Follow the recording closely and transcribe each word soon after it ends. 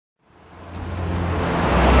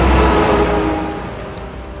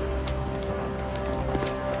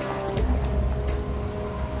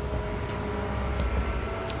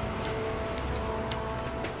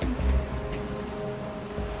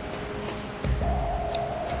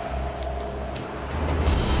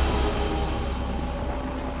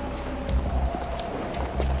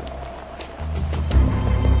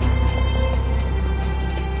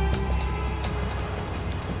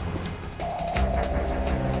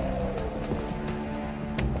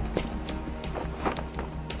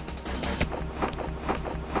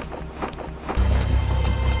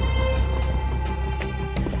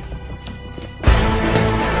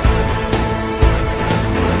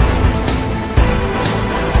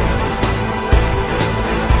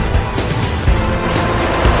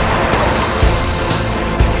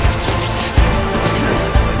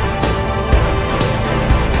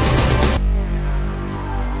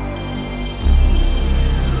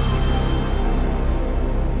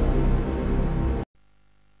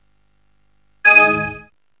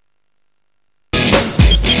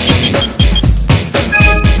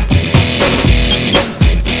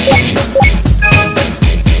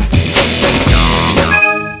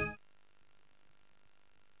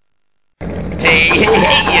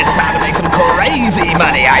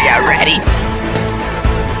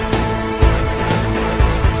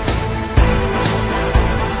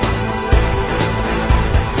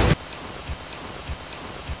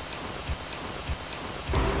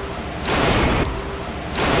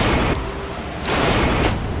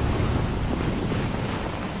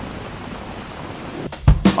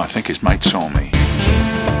think his mate saw me.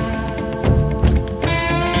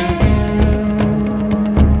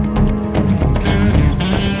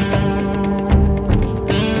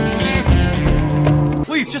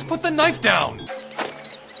 Please, just put the knife down!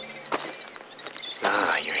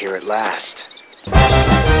 Ah, you're here at last.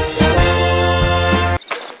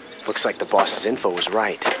 Looks like the boss's info was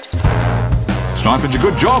right. Sniping's a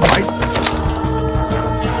good job, mate.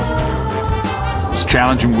 It's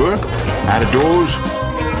challenging work, out of doors.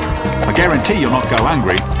 I guarantee you'll not go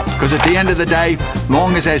hungry, because at the end of the day,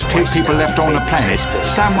 long as there's two people left on the planet,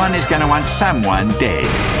 someone is going to want someone dead.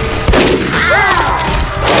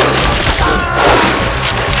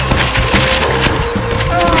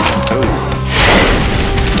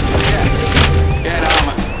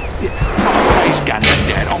 Gunman,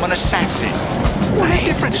 Dad. I'm an assassin. What a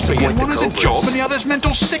difference between one is a job and the other's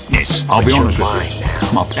mental sickness. I'll be honest with you.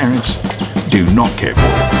 My parents do not care for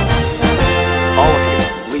it. All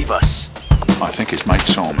of you, leave us. I think his mate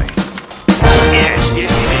saw me. Yes, he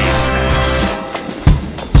did.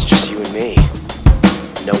 It's just you and me.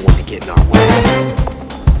 No one to get in our way.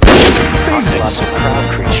 Lots of crowd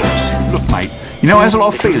creatures. Look, mate, you know there's a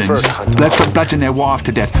lot of feelings. Bloods for bludgeon their wife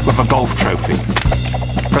to death with a golf trophy.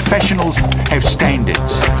 Professionals have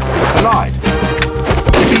standards. Polite.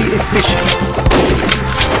 Be efficient.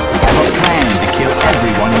 Have a plan to kill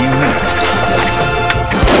everyone you meet.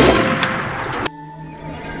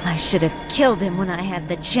 I should have killed him when I had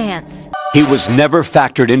the chance. He was never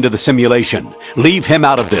factored into the simulation. Leave him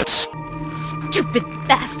out of this. Stupid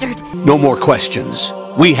bastard! No more questions.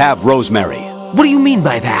 We have Rosemary. What do you mean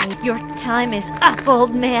by that? Your time is up,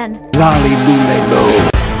 old man. Lolly-loo-lay-lo.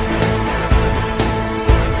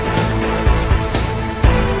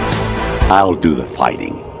 I'll do the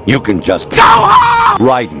fighting. You can just go home!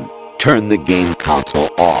 Raiden, turn the game console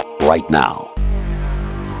off right now.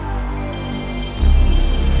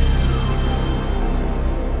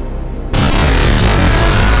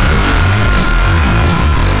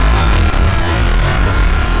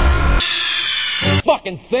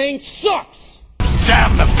 Fucking thing sucks!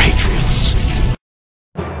 Damn the Patriots!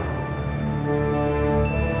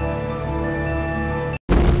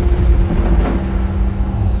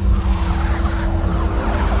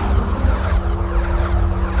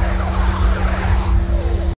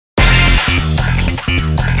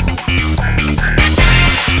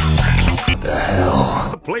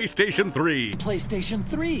 PlayStation 3. PlayStation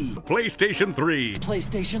 3. PlayStation 3.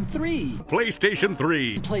 PlayStation 3. PlayStation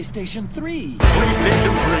 3. PlayStation 3. PlayStation 3.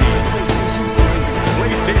 PlayStation 3.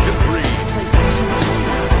 PlayStation 3. PlayStation 3.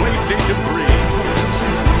 PlayStation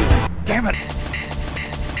 3. Damn it!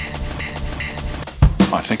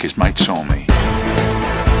 I think his mate saw me.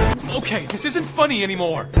 Okay, this isn't funny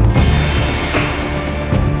anymore!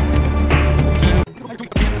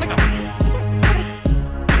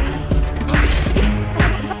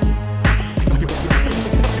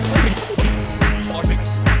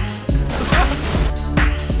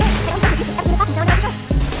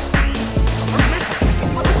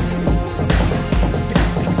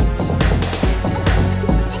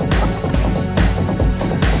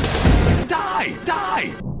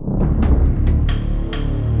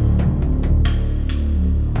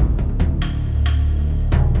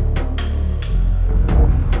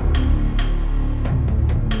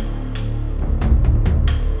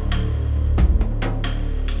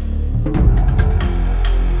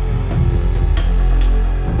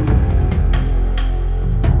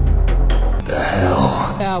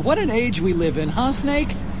 What an age we live in, huh,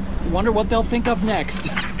 Snake? Wonder what they'll think of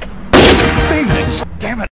next. Feelings!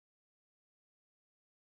 Damn it!